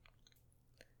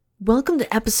Welcome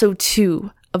to episode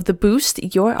 2 of the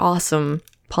Boost You're Awesome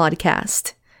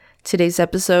podcast. Today's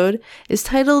episode is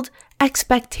titled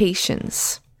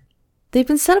Expectations. They've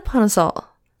been set upon us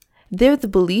all. They're the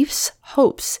beliefs,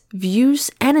 hopes,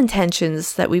 views, and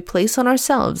intentions that we place on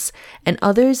ourselves and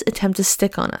others attempt to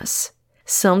stick on us.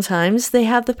 Sometimes they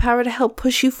have the power to help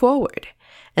push you forward,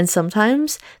 and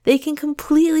sometimes they can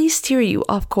completely steer you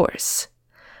off course.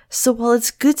 So while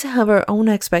it's good to have our own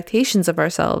expectations of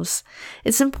ourselves,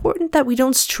 it's important that we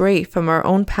don't stray from our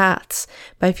own paths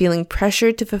by feeling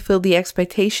pressured to fulfill the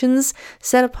expectations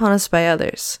set upon us by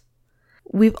others.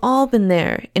 We've all been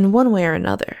there in one way or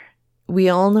another. We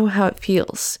all know how it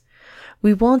feels.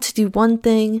 We want to do one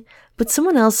thing, but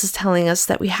someone else is telling us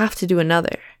that we have to do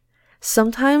another.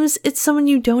 Sometimes it's someone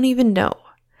you don't even know.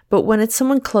 But when it's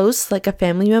someone close, like a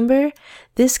family member,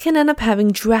 this can end up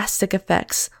having drastic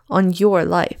effects on your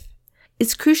life.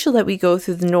 It's crucial that we go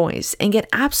through the noise and get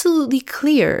absolutely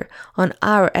clear on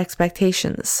our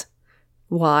expectations.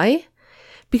 Why?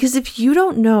 Because if you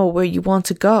don't know where you want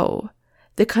to go,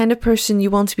 the kind of person you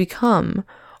want to become,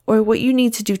 or what you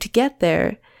need to do to get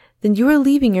there, then you are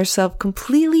leaving yourself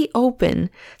completely open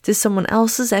to someone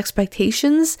else's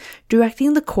expectations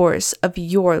directing the course of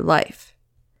your life.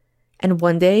 And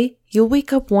one day, you'll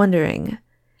wake up wondering,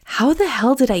 how the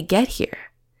hell did I get here?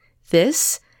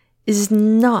 This is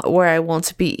not where I want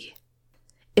to be.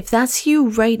 If that's you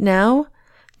right now,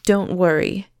 don't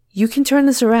worry. You can turn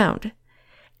this around.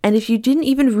 And if you didn't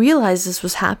even realize this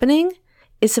was happening,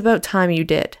 it's about time you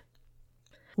did.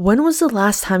 When was the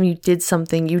last time you did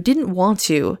something you didn't want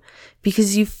to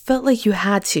because you felt like you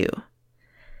had to?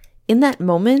 In that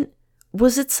moment,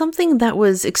 was it something that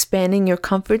was expanding your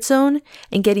comfort zone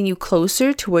and getting you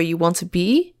closer to where you want to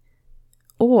be?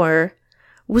 Or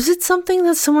was it something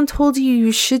that someone told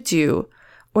you should do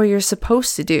or you're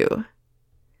supposed to do?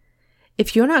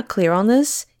 If you're not clear on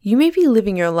this, you may be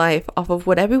living your life off of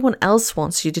what everyone else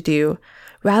wants you to do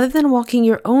rather than walking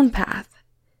your own path.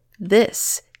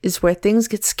 This is where things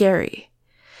get scary.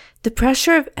 The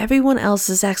pressure of everyone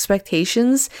else's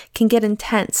expectations can get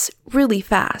intense really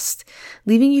fast,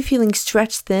 leaving you feeling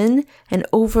stretched thin and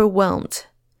overwhelmed.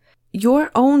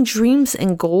 Your own dreams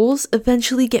and goals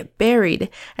eventually get buried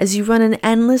as you run an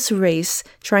endless race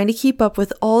trying to keep up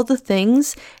with all the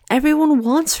things everyone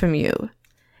wants from you.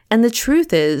 And the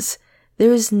truth is,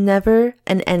 there is never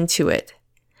an end to it.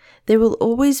 There will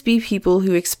always be people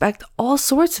who expect all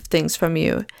sorts of things from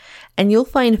you, and you'll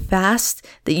find fast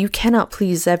that you cannot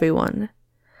please everyone.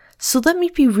 So let me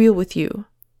be real with you,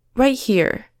 right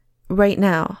here, right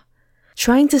now.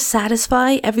 Trying to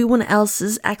satisfy everyone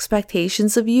else's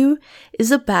expectations of you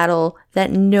is a battle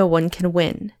that no one can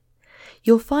win.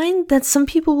 You'll find that some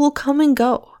people will come and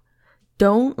go.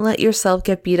 Don't let yourself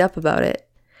get beat up about it.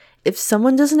 If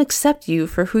someone doesn't accept you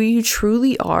for who you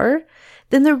truly are,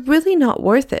 then they're really not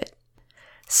worth it.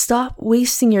 Stop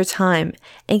wasting your time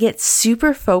and get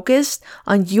super focused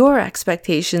on your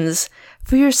expectations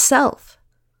for yourself.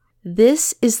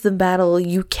 This is the battle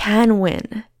you can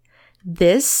win.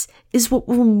 This is what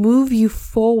will move you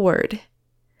forward.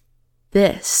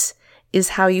 This is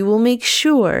how you will make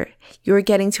sure you're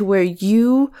getting to where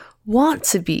you want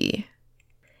to be.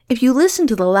 If you listen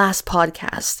to the last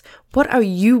podcast, what are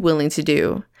you willing to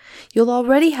do? You'll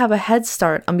already have a head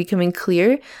start on becoming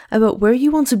clear about where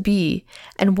you want to be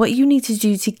and what you need to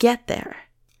do to get there.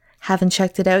 Haven't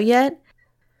checked it out yet?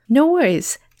 No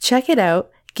worries. Check it out,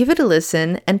 give it a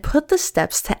listen, and put the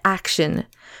steps to action.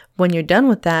 When you're done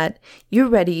with that, you're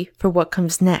ready for what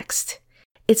comes next.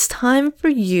 It's time for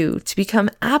you to become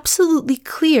absolutely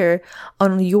clear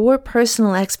on your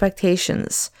personal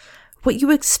expectations, what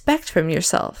you expect from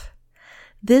yourself.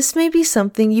 This may be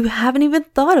something you haven't even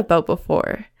thought about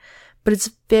before, but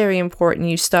it's very important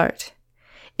you start.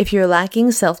 If you're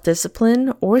lacking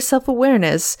self-discipline or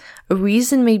self-awareness, a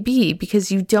reason may be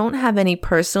because you don't have any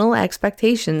personal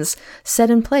expectations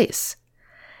set in place.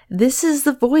 This is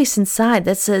the voice inside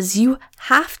that says you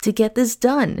have to get this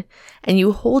done, and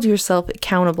you hold yourself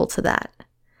accountable to that.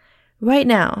 Right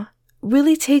now,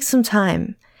 really take some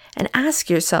time and ask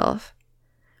yourself,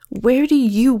 where do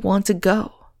you want to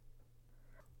go?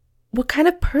 What kind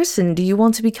of person do you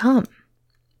want to become?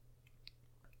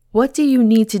 What do you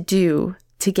need to do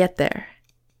to get there?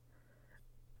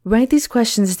 Write these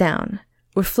questions down,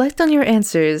 reflect on your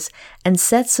answers, and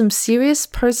set some serious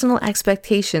personal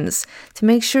expectations to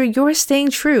make sure you're staying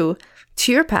true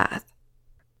to your path.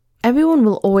 Everyone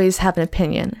will always have an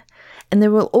opinion, and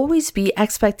there will always be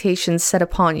expectations set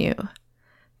upon you.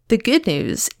 The good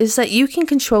news is that you can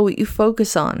control what you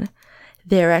focus on,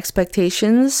 their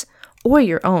expectations or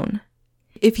your own.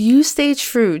 If you stay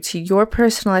true to your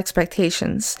personal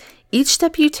expectations, Each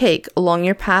step you take along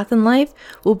your path in life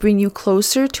will bring you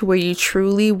closer to where you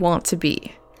truly want to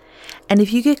be. And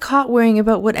if you get caught worrying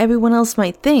about what everyone else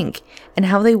might think and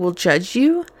how they will judge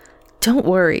you, don't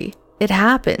worry, it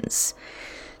happens.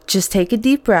 Just take a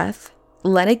deep breath,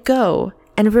 let it go,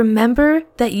 and remember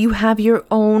that you have your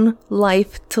own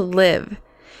life to live.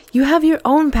 You have your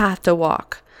own path to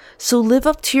walk, so live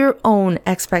up to your own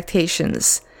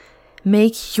expectations.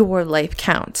 Make your life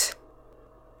count.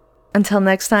 Until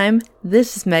next time,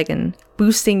 this is Megan,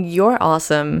 boosting your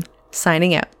awesome,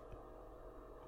 signing out.